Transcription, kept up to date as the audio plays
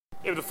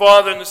In the name of the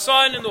Father, and the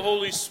Son, and the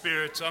Holy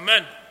Spirit.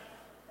 Amen.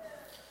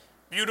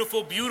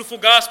 Beautiful, beautiful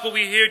gospel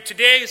we hear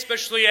today,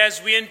 especially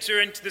as we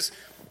enter into this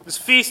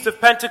feast of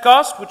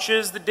Pentecost, which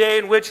is the day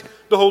in which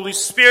the Holy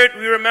Spirit,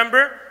 we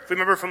remember. If we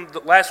remember from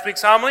last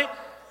week's homily,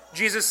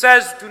 Jesus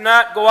says, "Do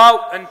not go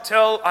out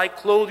until I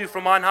clothe you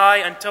from on high,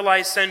 until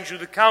I send you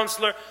the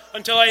Counselor,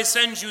 until I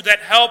send you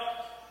that help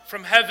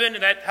from heaven,"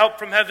 and that help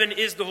from heaven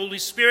is the Holy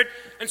Spirit.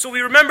 And so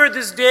we remember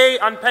this day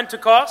on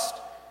Pentecost,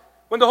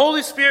 when the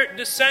Holy Spirit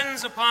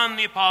descends upon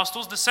the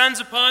apostles, descends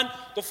upon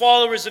the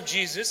followers of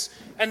Jesus,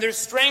 and they're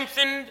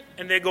strengthened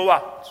and they go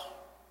out.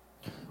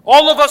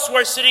 All of us who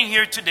are sitting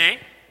here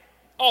today,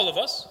 all of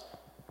us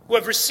who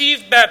have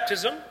received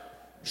baptism,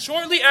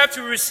 shortly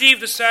after we receive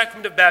the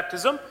sacrament of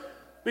baptism,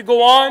 we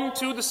go on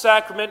to the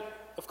sacrament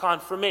of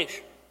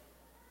confirmation.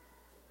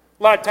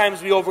 A lot of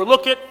times we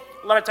overlook it,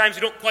 a lot of times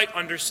we don't quite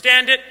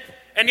understand it,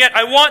 and yet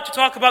I want to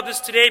talk about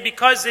this today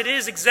because it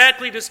is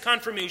exactly this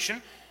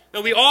confirmation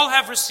that we all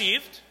have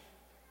received,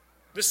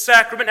 this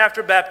sacrament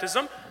after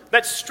baptism,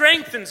 that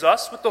strengthens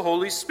us with the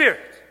Holy Spirit.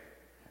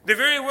 The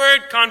very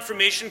word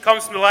confirmation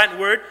comes from the Latin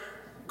word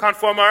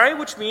conformare,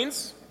 which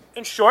means,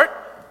 in short,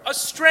 a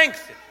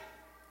strengthening.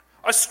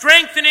 A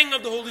strengthening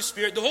of the Holy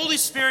Spirit. The Holy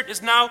Spirit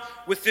is now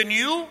within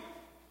you.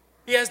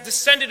 He has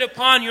descended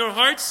upon your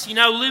hearts. He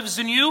now lives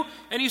in you,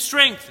 and He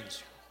strengthens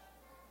you.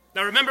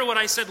 Now remember what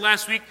I said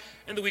last week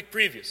and the week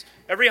previous.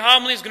 Every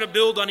homily is going to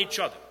build on each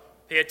other.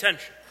 Pay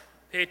attention.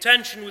 Pay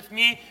attention with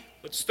me.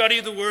 Let's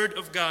study the Word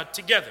of God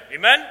together.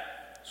 Amen?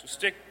 So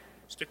stick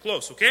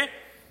close, okay?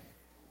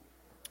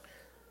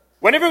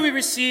 Whenever we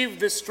receive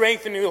this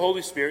strengthening of the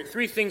Holy Spirit,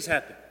 three things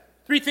happen.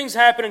 Three things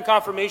happen in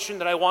confirmation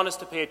that I want us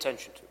to pay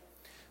attention to.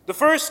 The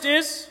first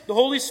is the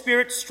Holy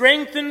Spirit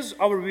strengthens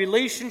our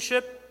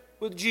relationship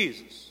with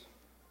Jesus.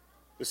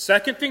 The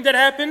second thing that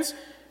happens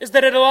is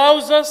that it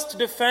allows us to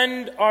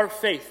defend our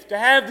faith, to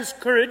have this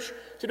courage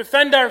to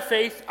defend our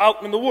faith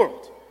out in the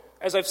world.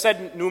 As I've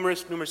said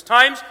numerous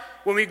times,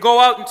 when we go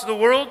out into the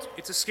world,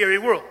 it's a scary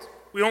world.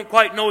 We don't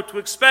quite know what to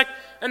expect,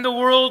 and the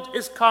world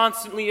is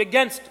constantly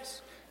against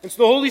us. And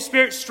so the Holy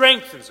Spirit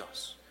strengthens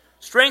us.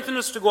 Strengthens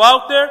us to go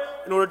out there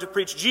in order to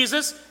preach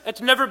Jesus and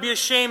to never be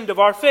ashamed of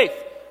our faith.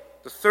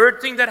 The third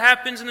thing that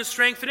happens in the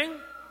strengthening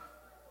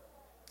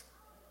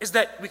is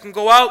that we can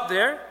go out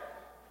there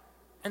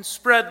and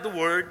spread the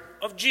word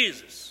of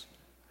Jesus.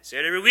 I say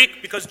it every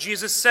week because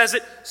Jesus says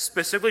it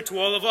specifically to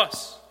all of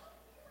us.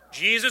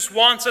 Jesus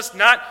wants us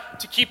not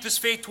to keep this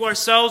faith to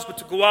ourselves, but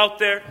to go out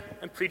there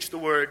and preach the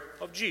word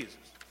of Jesus.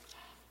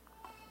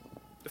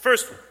 The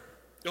first one,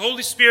 the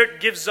Holy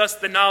Spirit gives us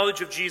the knowledge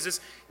of Jesus,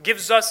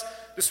 gives us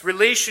this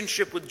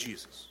relationship with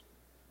Jesus.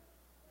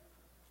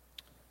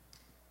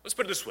 Let's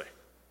put it this way.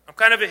 I'm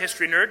kind of a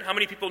history nerd. How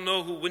many people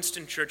know who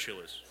Winston Churchill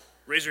is?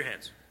 Raise your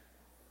hands.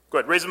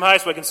 Good. Raise them high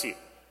so I can see.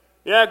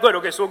 Yeah, good.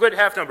 Okay, so a good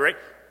half number, right?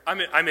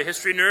 I'm a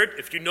history nerd.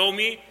 If you know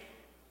me,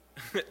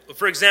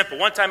 for example,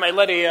 one time I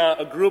led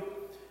a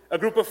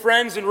group of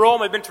friends in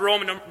Rome. I've been to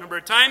Rome a number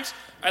of times.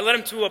 I led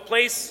them to a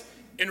place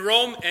in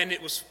Rome, and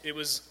it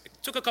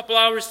took a couple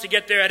hours to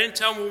get there. I didn't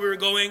tell them where we were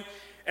going,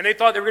 and they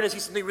thought they were going to see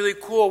something really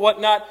cool,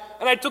 whatnot.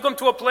 And I took them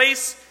to a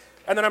place,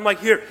 and then I'm like,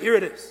 here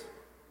it is.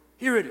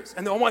 Here it is.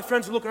 And all my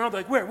friends are looking around,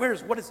 they're like,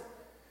 what is it?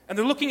 And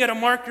they're looking at a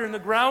marker in the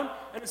ground,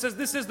 and it says,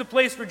 "This is the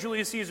place where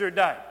Julius Caesar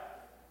died."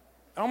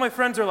 And all my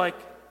friends are like,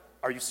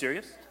 "Are you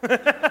serious?"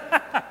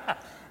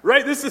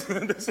 Right? This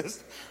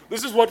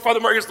is what Father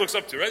Marcus looks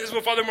up to, right? This is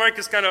what Father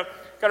Marcus kind of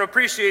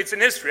appreciates in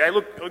history. I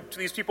look to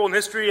these people in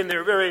history, and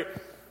they're very,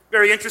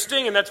 very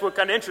interesting, and that's what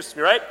kind of interests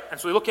me, right? And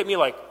so they look at me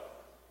like,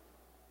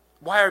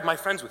 why are my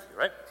friends with you,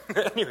 right?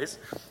 Anyways,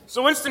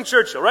 so Winston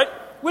Churchill, right?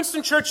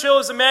 Winston Churchill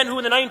is a man who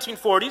in the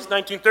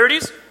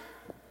 1930s,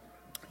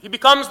 he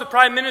becomes the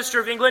Prime Minister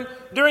of England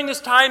during this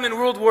time in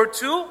World War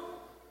II,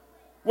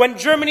 when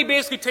Germany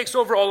basically takes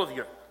over all of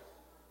Europe.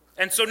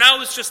 And so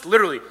now it's just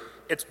literally,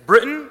 it's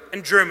Britain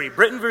and Germany,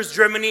 Britain versus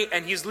Germany,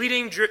 and he's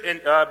leading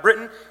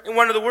Britain in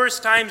one of the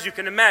worst times you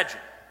can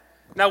imagine.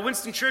 Now,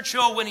 Winston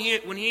Churchill, when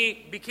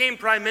he became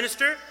Prime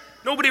Minister,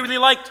 nobody really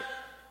liked him.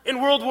 In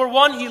World War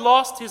I,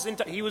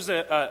 he was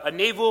a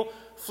naval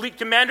fleet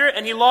commander,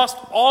 and he lost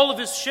all of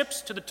his ships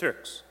to the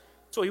Turks.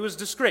 So he was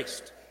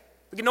disgraced.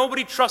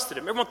 Nobody trusted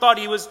him. Everyone thought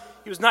he was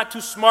not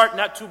too smart,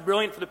 not too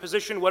brilliant for the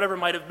position, whatever it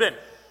might have been.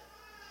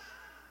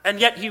 And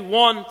yet he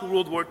won through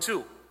World War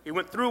II. He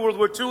went through World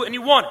War II, and he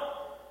won it.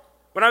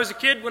 When I was a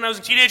kid, when I was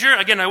a teenager,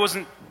 again, I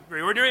wasn't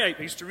very ordinary.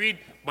 I used to read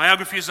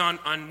biographies on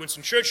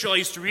Winston Churchill. I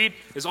used to read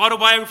his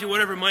autobiography,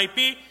 whatever it might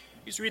be. I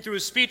used to read through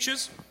his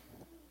speeches.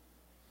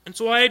 And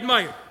so I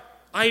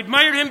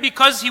admired him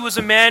because he was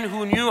a man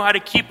who knew how to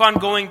keep on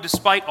going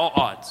despite all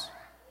odds.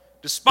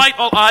 Despite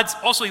all odds,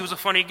 also he was a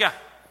funny guy.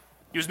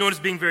 He was known as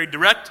being very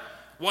direct.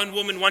 One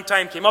woman one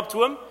time came up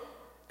to him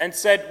and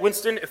said,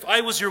 "Winston, if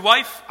I was your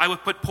wife, I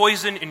would put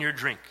poison in your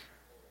drink."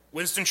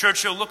 Winston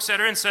Churchill looks at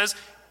her and says,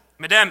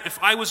 "Madame, if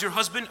I was your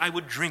husband, I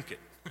would drink it."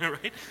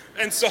 Right?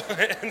 And so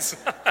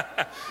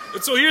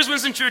here's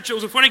Winston Churchill.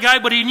 He was a funny guy,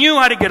 but he knew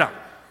how to get on.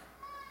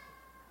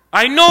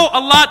 I know a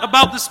lot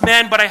about this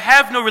man, but I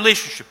have no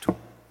relationship to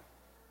him.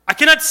 I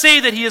cannot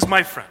say that he is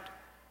my friend.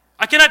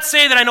 I cannot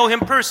say that I know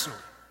him personally,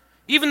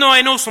 even though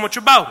I know so much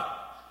about him.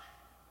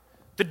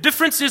 The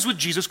difference is with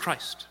Jesus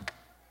Christ.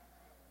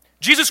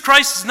 Jesus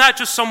Christ is not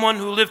just someone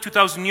who lived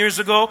 2,000 years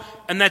ago,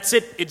 and that's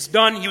it, it's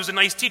done. He was a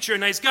nice teacher, a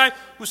nice guy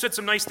who said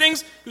some nice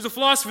things. He was a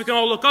philosopher we can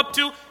all look up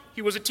to.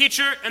 He was a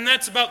teacher, and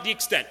that's about the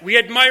extent. We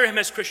admire him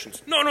as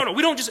Christians. No.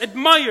 We don't just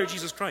admire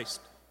Jesus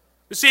Christ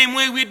the same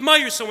way we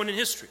admire someone in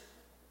history.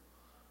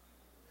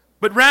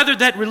 But rather,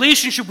 that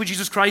relationship with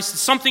Jesus Christ is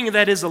something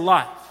that is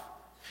alive.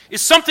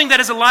 It's something that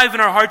is alive in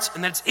our hearts,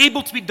 and that's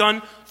able to be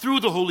done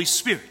through the Holy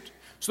Spirit.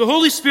 So the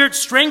Holy Spirit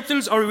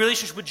strengthens our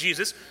relationship with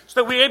Jesus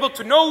so that we're able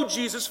to know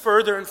Jesus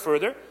further and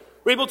further.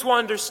 We're able to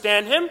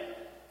understand him,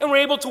 and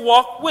we're able to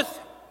walk with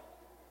him.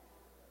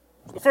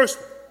 The first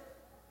one,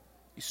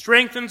 he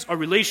strengthens our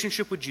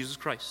relationship with Jesus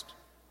Christ.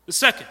 The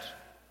second,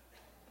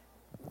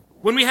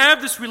 when we have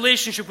this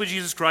relationship with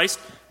Jesus Christ,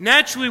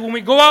 naturally when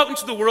we go out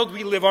into the world,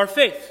 we live our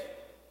faith.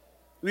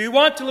 We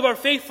want to live our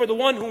faith for the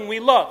one whom we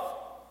love.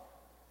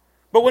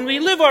 But when we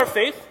live our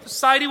faith,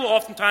 society will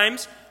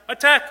oftentimes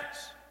attack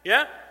us.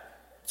 Yeah?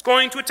 It's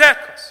going to attack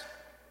us.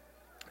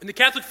 And the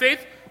Catholic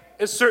faith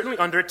is certainly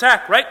under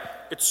attack, right?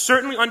 It's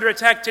certainly under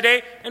attack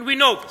today, and we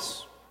know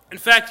this. In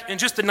fact, in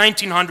just the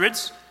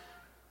 1900s,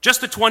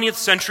 just the 20th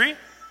century,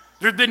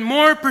 there have been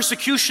more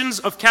persecutions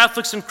of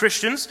Catholics and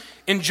Christians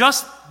in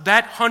just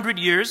that 100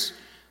 years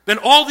than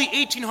all the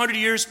 1800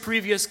 years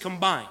previous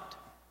combined.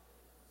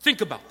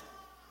 Think about that.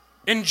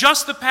 In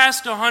just the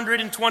past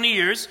 120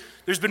 years,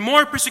 there's been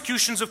more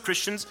persecutions of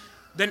Christians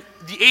than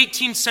the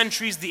 18th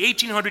centuries, the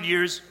 1800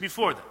 years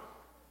before them.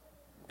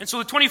 And so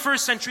the 21st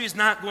century is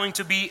not going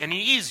to be any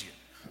easier.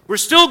 We're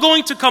still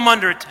going to come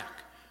under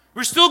attack.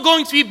 We're still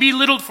going to be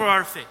belittled for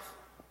our faith.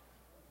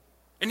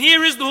 And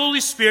here is the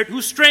Holy Spirit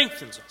who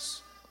strengthens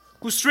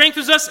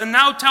us and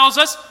now tells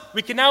us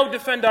we can now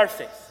defend our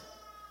faith.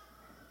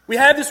 We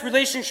have this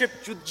relationship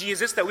with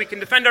Jesus that we can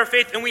defend our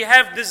faith, and we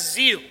have the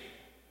zeal.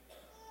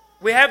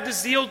 We have the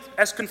zeal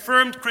as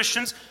confirmed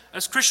Christians,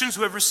 as Christians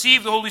who have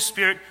received the Holy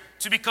Spirit,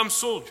 to become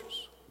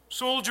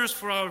soldiers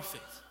for our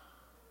faith.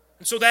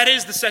 And so that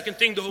is the second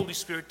thing the Holy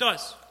Spirit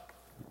does.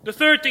 The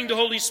third thing the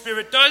Holy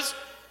Spirit does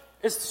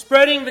is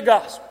spreading the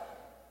gospel.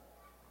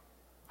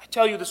 I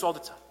tell you this all the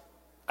time.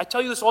 I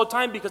tell you this all the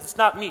time because it's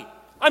not me.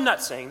 I'm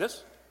not saying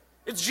this.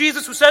 It's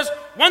Jesus who says,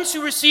 once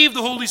you receive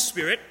the Holy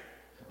Spirit,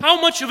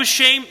 how much of a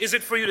shame is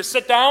it for you to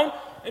sit down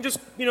and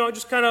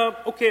just kind of,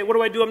 okay, what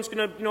do I do? I'm just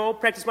going to,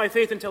 practice my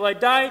faith until I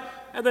die,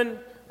 and then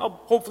I'll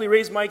hopefully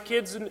raise my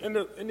kids in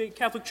the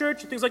Catholic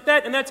Church and things like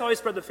that, and that's how I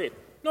spread the faith.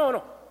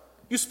 No.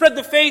 You spread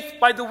the faith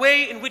by the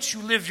way in which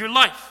you live your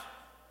life.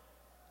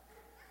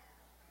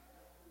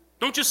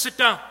 Don't just sit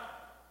down.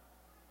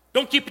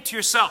 Don't keep it to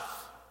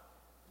yourself.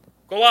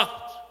 Go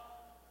out.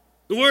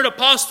 The word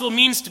apostle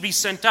means to be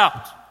sent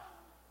out.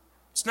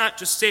 It's not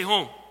just stay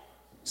home.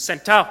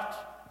 Sent out.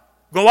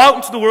 Go out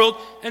into the world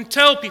and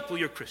tell people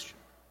you're Christian.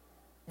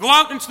 Go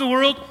out into the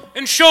world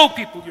and show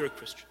people you're a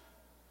Christian.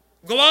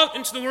 Go out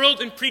into the world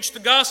and preach the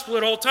gospel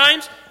at all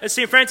times, as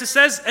St. Francis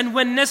says, and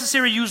when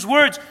necessary use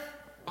words.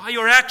 By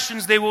your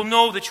actions they will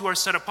know that you are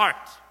set apart.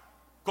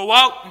 Go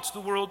out into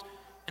the world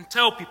and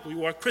tell people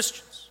you are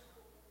Christians.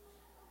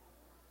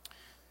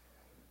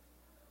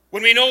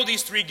 When we know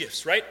these three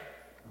gifts, right?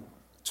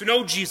 To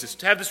know Jesus,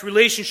 to have this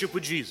relationship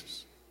with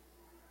Jesus,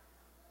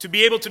 to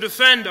be able to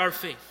defend our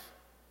faith,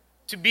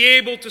 to be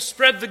able to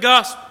spread the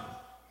gospel.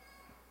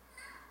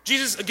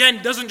 Jesus,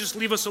 again, doesn't just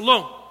leave us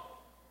alone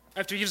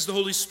after he gives us the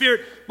Holy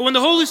Spirit, but when the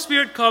Holy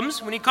Spirit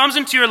comes, when he comes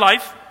into your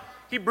life,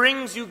 he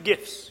brings you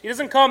gifts. He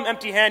doesn't come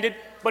empty-handed,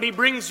 but he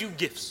brings you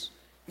gifts.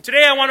 And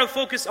today I want to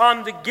focus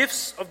on the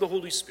gifts of the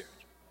Holy Spirit.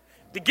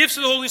 The gifts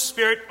of the Holy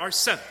Spirit are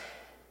 7.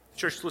 The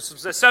church list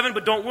says 7,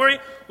 but don't worry.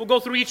 We'll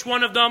go through each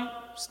one of them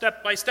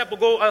step by step.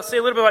 I'll say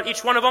a little bit about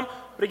each one of them.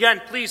 But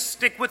again, please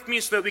stick with me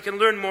so that we can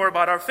learn more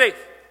about our faith.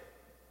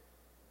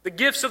 The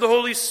gifts of the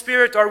Holy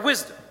Spirit are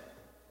wisdom,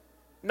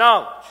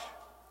 knowledge,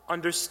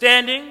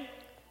 understanding,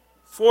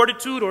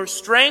 fortitude or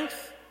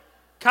strength,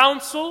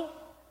 counsel,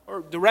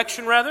 or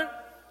direction rather,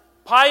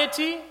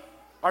 piety,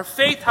 our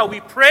faith, how we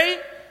pray,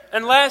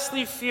 and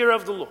lastly, fear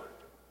of the Lord.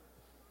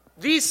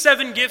 These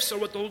 7 gifts are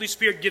what the Holy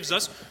Spirit gives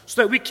us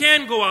so that we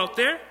can go out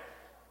there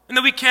and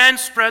that we can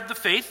spread the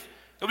faith,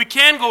 that we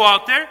can go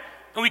out there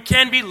and we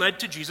can be led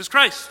to Jesus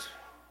Christ.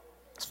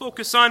 Let's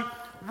focus on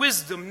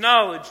wisdom,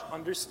 knowledge,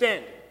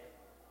 understanding.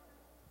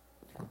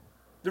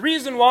 The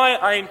reason why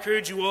I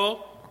encourage you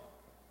all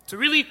to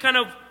really kind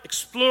of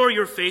explore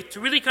your faith, to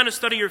really kind of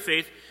study your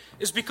faith,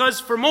 is because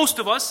for most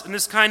of us, and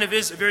this kind of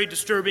is a very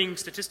disturbing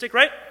statistic,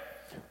 right?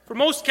 For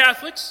most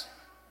Catholics,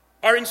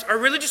 our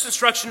religious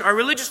instruction, our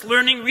religious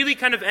learning really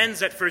kind of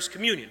ends at First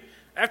Communion.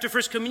 After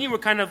First Communion, we're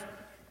kind of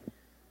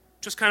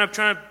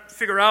trying to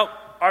figure out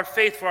our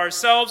faith for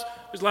ourselves.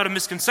 There's a lot of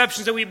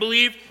misconceptions that we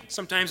believe.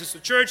 Sometimes it's the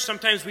church,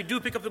 sometimes we do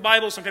pick up the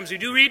Bible, sometimes we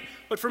do read.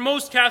 But for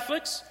most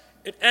Catholics,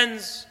 it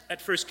ends at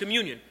First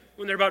Communion,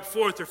 when they're about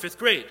 4th or 5th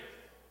grade.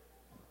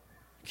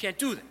 You can't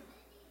do that.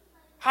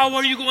 How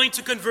are you going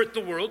to convert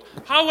the world?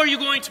 How are you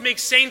going to make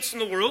saints in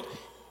the world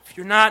if if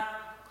you're not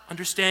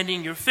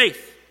understanding your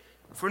faith,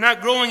 if we're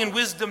not growing in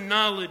wisdom,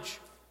 knowledge,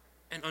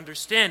 and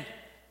understanding.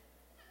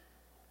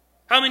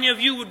 How many of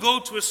you would go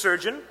to a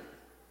surgeon,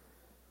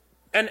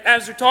 and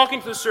as you're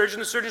talking to the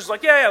surgeon's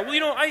like,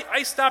 well,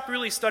 I stopped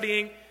really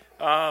studying,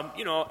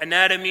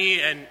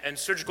 anatomy and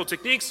surgical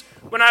techniques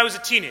when I was a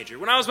teenager.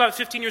 When I was about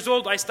 15 years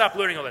old, I stopped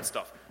learning all that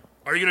stuff.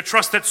 Are you going to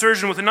trust that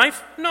surgeon with a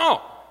knife?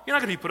 No. You're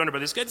not going to be put under by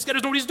this guy. This guy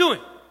doesn't know what he's doing.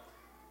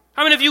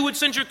 How many of you would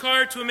send your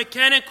car to a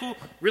mechanic who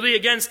really,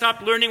 again,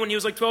 stopped learning when he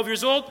was like 12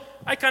 years old?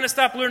 I kind of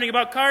stopped learning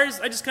about cars.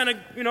 I just kind of,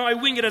 I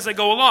wing it as I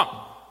go along.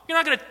 You're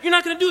not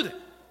going to do that.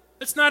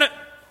 It's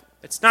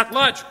not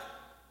logical.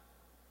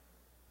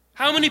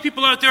 How many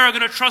people out there are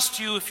going to trust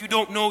you if you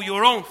don't know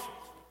your own faith?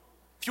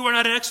 If you are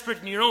not an expert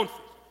in your own faith?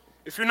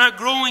 If you're not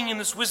growing in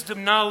this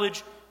wisdom,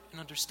 knowledge,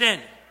 and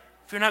understanding?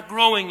 If you're not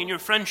growing in your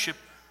friendship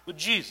with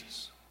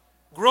Jesus?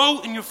 Grow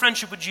in your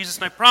friendship with Jesus,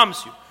 and I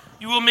promise you,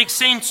 you will make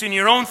saints in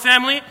your own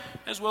family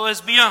as well as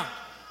beyond.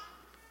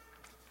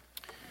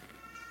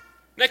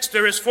 Next,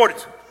 there is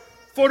fortitude.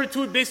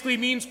 Fortitude basically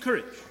means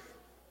courage.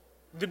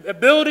 The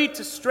ability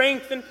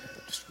to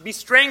be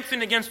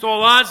strengthened against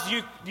all odds,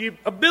 the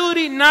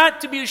ability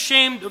not to be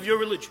ashamed of your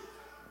religion.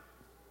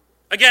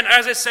 Again,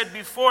 as I said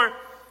before,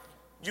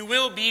 you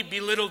will be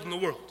belittled in the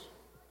world.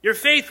 Your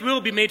faith will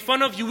be made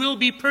fun of. You will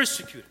be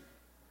persecuted.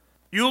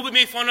 You will be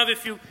made fun of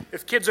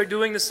if kids are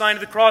doing the sign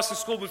of the cross in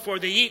school before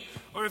they eat,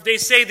 or if they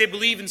say they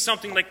believe in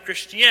something like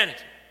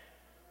Christianity,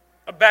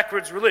 a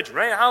backwards religion,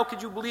 right? How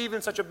could you believe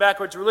in such a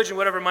backwards religion,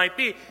 whatever it might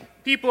be?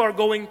 People are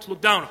going to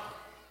look down on you.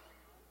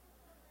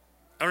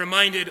 I'm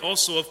reminded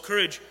also of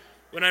courage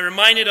when I'm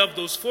reminded of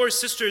those 4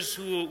 sisters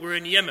who were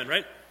in Yemen,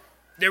 right?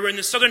 They were in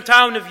the southern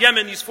town of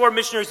Yemen, these 4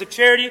 missionaries of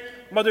charity,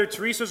 Mother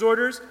Teresa's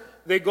orders.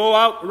 They go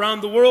out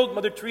around the world,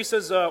 Mother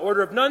Teresa's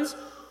order of nuns,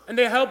 and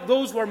they help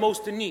those who are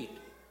most in need.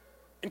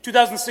 In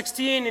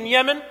 2016 in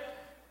Yemen,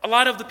 a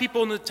lot of the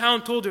people in the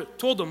town told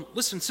them,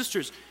 listen,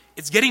 sisters,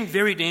 it's getting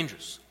very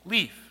dangerous.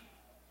 Leave.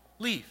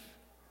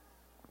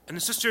 And the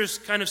sisters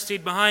kind of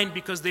stayed behind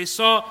because they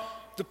saw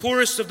the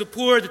poorest of the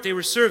poor that they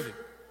were serving.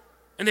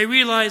 And they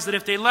realized that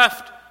if they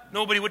left,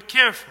 nobody would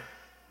care for them.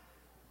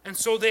 And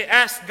so they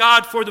asked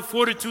God for the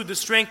fortitude, the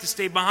strength to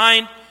stay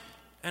behind,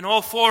 and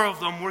all 4 of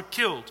them were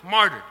killed,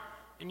 martyred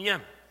in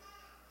Yemen.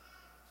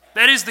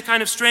 That is the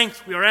kind of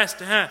strength we are asked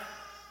to have.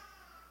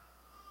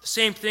 The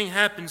same thing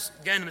happens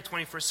again in the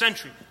 21st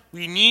century.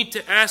 We need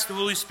to ask the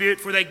Holy Spirit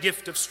for that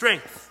gift of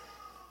strength.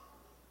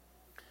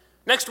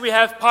 Next we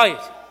have piety.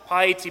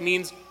 Piety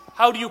means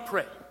how do you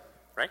pray,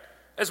 right?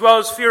 As well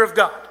as fear of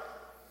God.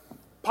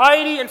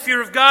 Piety and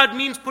fear of God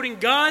means putting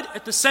God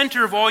at the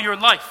center of all your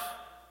life.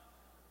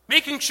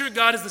 Making sure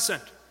God is the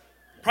center.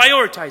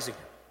 Prioritizing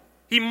Him.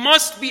 He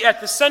must be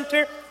at the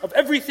center of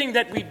everything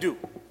that we do.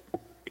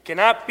 It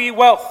cannot be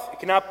wealth. It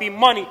cannot be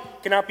money.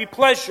 It cannot be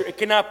pleasure. It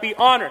cannot be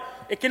honor.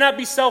 It cannot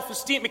be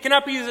self-esteem. It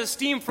cannot be the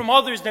esteem from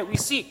others that we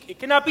seek. It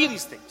cannot be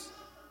these things.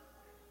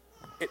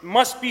 It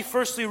must be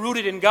firstly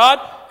rooted in God,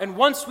 and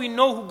once we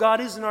know who God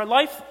is in our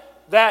life,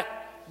 that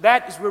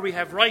is where we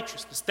have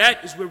righteousness.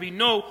 That is where we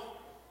know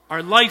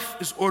our life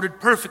is ordered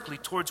perfectly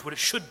towards what it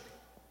should be.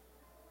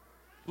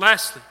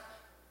 Lastly,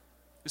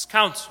 is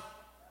counsel.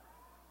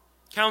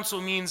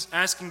 Counsel means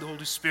asking the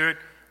Holy Spirit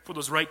for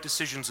those right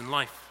decisions in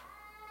life.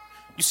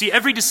 You see,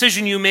 every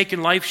decision you make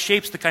in life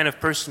shapes the kind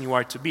of person you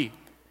are to be.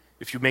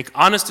 If you make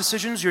honest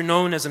decisions, you're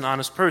known as an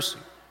honest person.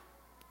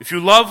 If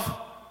you love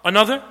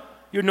another,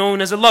 you're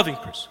known as a loving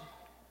person.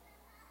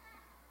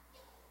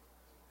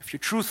 If you're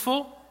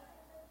truthful,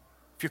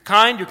 if you're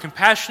kind, you're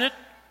compassionate,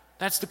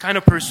 that's the kind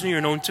of person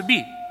you're known to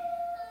be.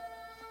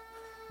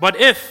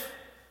 But if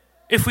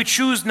we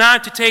choose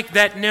not to take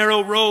that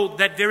narrow road,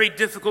 that very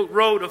difficult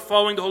road of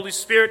following the Holy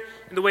Spirit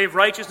in the way of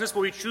righteousness,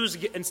 but we choose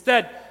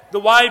instead the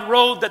wide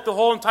road that the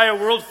whole entire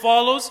world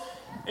follows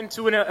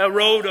into a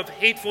road of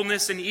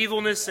hatefulness and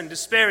evilness and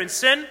despair and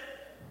sin,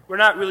 we're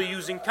not really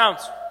using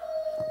counsel.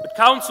 But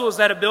counsel is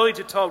that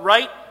ability to tell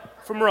right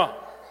from wrong.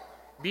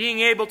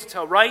 Being able to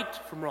tell right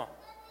from wrong.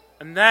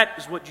 And that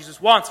is what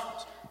Jesus wants from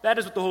us. That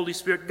is what the Holy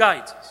Spirit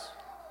guides us.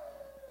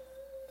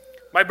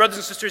 My brothers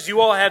and sisters,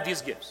 you all have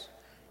these gifts.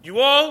 You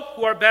all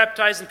who are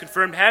baptized and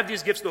confirmed have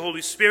these gifts of the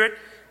Holy Spirit,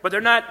 but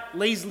they're not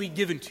lazily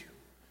given to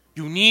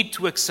you. You need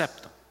to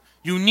accept them.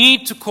 You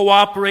need to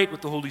cooperate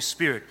with the Holy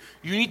Spirit.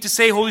 You need to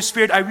say, Holy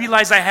Spirit, I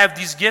realize I have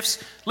these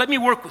gifts. Let me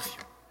work with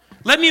you.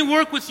 Let me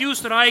work with you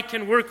so that I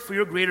can work for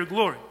your greater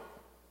glory.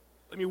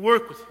 Let me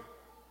work with you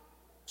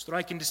so that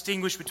I can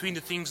distinguish between the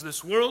things of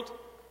this world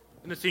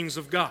and the things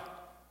of God.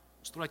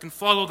 So that I can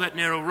follow that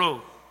narrow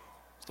road.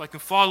 So that I can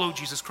follow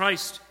Jesus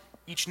Christ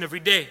each and every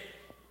day.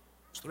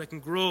 So that I can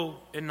grow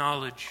in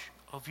knowledge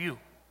of you.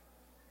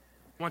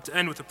 I want to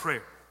end with a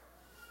prayer.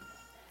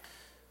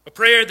 A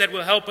prayer that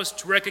will help us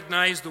to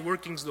recognize the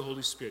workings of the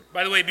Holy Spirit.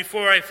 By the way,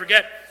 before I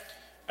forget,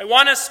 I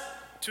want us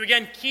to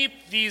again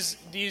keep these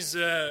gifts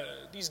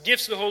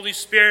of the Holy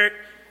Spirit.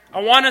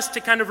 I want us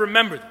to kind of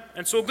remember them.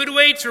 And so a good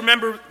way to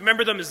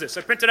remember them is this.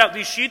 I printed out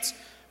these sheets.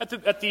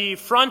 at the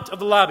front of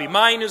the lobby.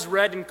 Mine is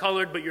red and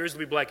colored, but yours will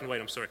be black and white.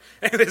 I'm sorry.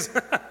 Anyways,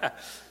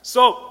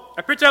 so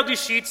I print out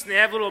these sheets, and they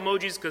have little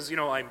emojis because, you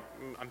know, I'm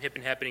hip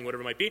and happening,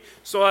 whatever it might be.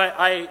 So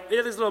I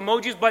have these little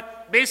emojis,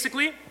 but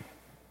basically,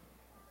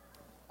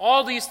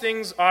 all these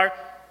things are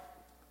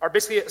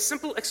basically a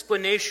simple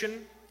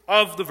explanation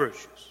of the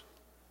virtues.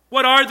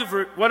 What are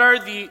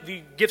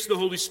the gifts of the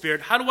Holy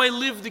Spirit? How do I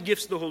live the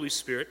gifts of the Holy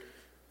Spirit?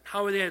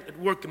 How are they at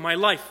work in my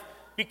life?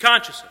 Be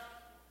conscious of it.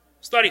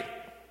 Study them.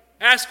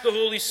 Ask the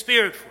Holy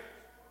Spirit for it.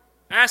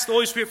 Ask the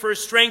Holy Spirit for a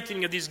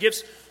strengthening of these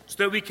gifts so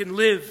that we can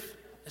live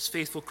as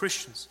faithful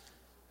Christians,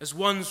 as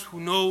ones who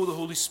know the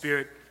Holy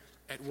Spirit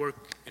at work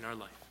in our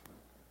life.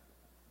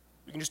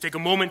 We can just take a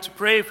moment to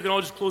pray. If we can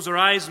all just close our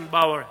eyes and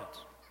bow our heads.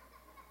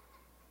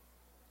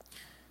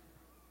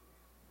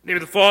 In the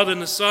name of the Father,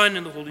 and the Son,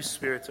 and the Holy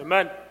Spirit.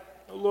 Amen.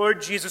 O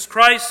Lord Jesus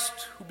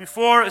Christ, who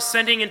before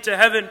ascending into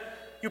heaven,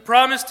 you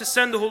promised to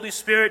send the Holy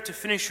Spirit to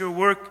finish your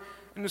work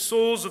in the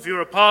souls of your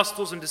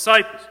apostles and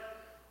disciples,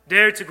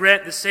 dare to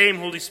grant the same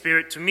Holy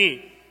Spirit to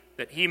me,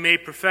 that he may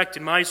perfect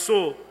in my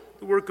soul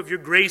the work of your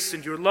grace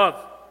and your love.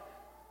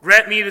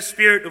 Grant me the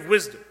spirit of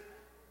wisdom,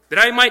 that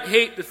I might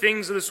hate the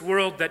things of this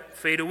world that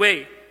fade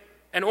away,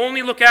 and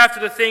only look after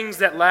the things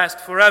that last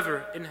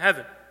forever in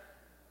heaven.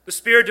 The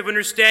spirit of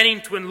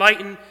understanding to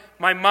enlighten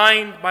my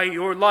mind by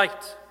your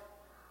light.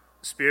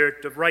 The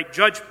spirit of right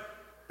judgment,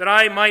 that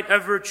I might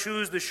ever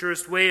choose the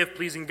surest way of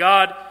pleasing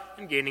God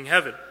and gaining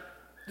heaven.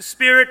 The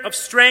spirit of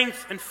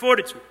strength and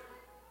fortitude,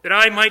 that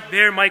I might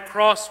bear my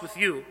cross with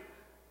you,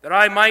 that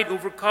I might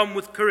overcome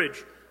with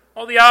courage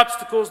all the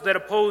obstacles that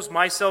oppose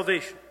my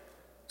salvation.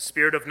 The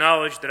spirit of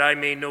knowledge, that I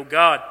may know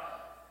God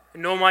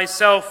and know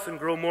myself and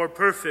grow more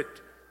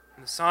perfect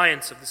in the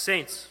science of the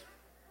saints.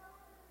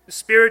 The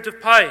spirit of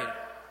piety,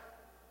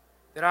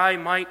 that I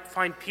might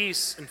find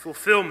peace and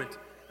fulfillment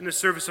in the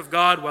service of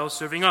God while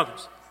serving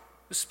others.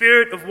 The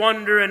spirit of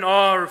wonder and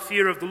awe or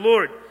fear of the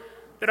Lord,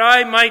 that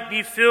I might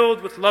be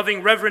filled with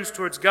loving reverence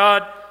towards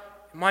God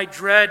and might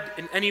dread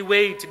in any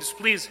way to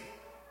displease him.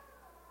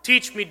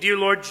 Teach me, dear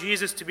Lord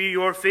Jesus, to be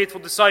your faithful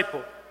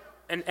disciple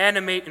and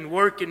animate and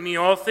work in me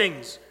all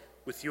things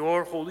with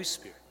your Holy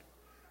Spirit.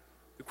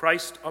 Through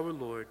Christ our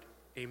Lord.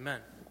 Amen.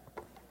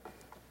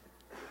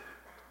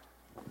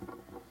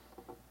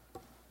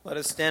 Let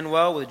us stand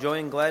well with joy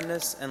and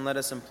gladness, and let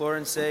us implore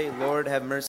and say, Lord, have mercy.